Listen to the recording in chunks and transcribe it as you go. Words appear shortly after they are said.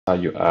How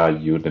you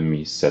add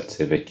Udemy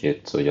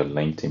certificate to your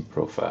LinkedIn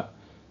profile.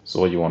 So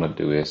what you want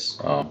to do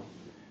is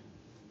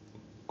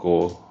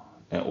go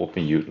and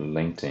open your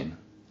LinkedIn.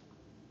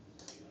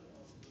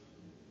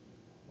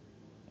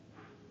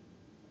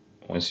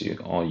 Once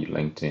you're on your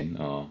LinkedIn,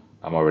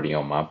 I'm already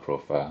on my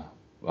profile,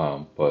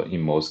 but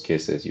in most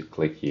cases you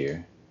click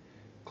here,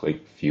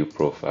 click view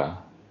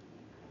profile.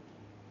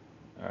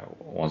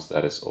 Once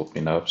that is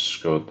open up,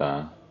 scroll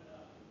down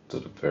to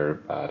the very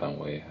bottom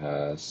where it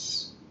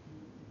has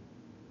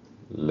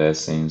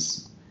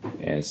lessons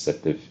and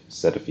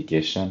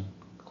certification.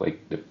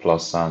 Click the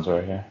plus signs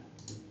right here,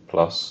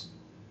 plus.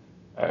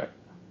 Alright,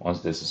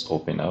 once this is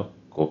open up,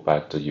 go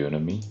back to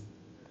Udemy,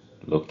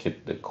 look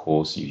at the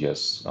course you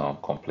just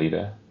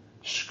completed,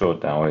 scroll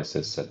down where it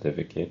says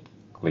certificate,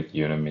 click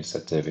Udemy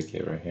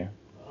certificate right here.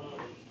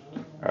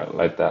 Alright,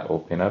 let that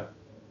open up,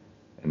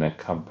 and then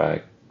come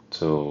back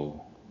to,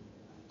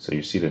 so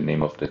you see the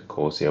name of the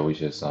course here,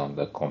 which is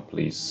the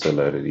complete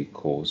Solidity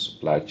course,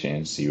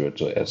 blockchain 0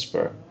 to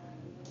expert.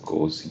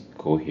 Go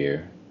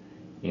here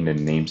in the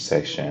name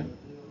section,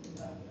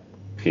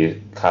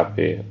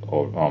 copy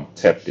or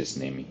tap this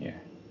name in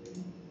here.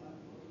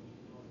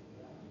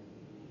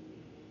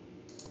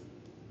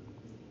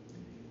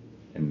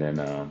 And then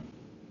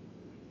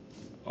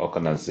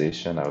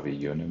organization, I'll be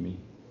Udemy.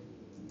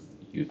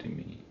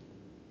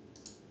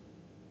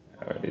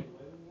 Alright,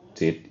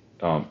 date,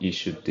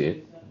 issue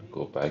date.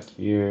 Go back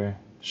here,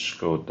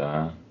 scroll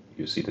down.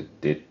 You see the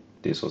date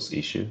this was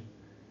issued.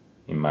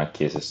 In my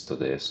case, it's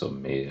today, so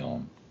May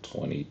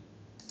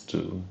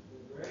 22.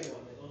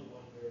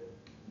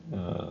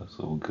 So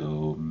we'll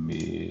go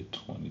May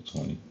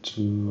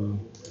 2022.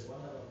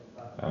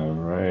 All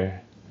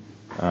right.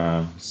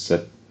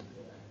 Set.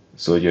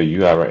 So your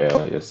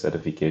URL, your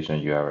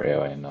certification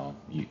URL, and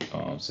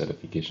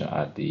certification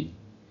ID.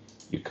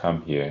 You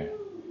come here,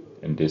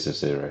 and this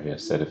is it right here.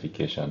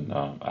 Certification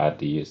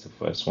ID is the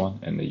first one,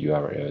 and the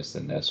URL is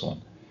the next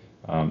one.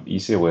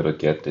 Easier way to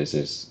get this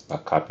is by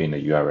copying the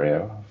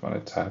URL from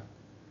the top.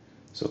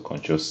 So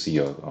Control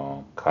C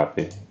or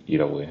copy,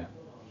 either way.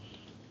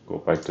 Go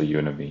back to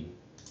Udemy.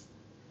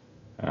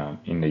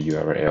 In the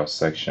URL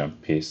section,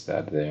 paste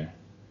that there,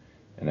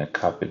 and then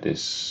copy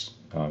this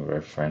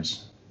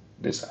reference,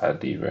 this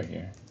ID right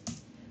here.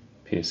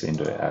 Paste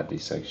into the ID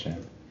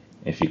section.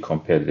 If you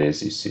compare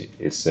this, you see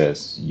it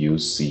says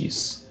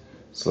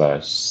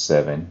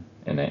UC/7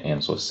 and then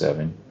ends with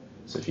 7.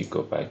 So if you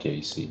go back here,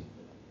 you see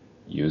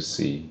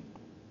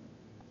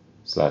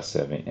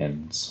UC/7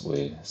 ends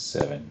with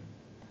 7.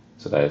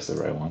 So that is the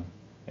right one.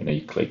 And then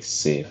you click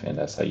save, and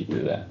that's how you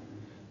do that.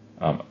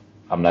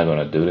 I'm not going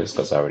to do this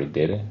because I already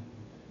did it.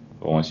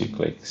 But once you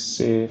click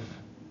save,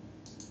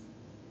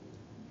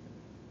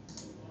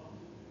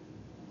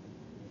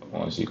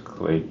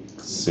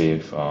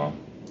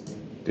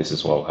 this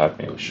is what will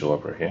happen. It will show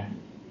up right here.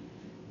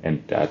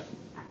 And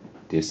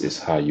this is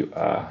how you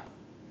add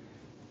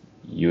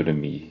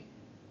Udemy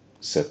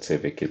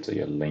certificate to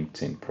your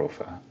LinkedIn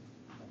profile.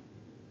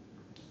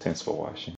 Thanks for watching.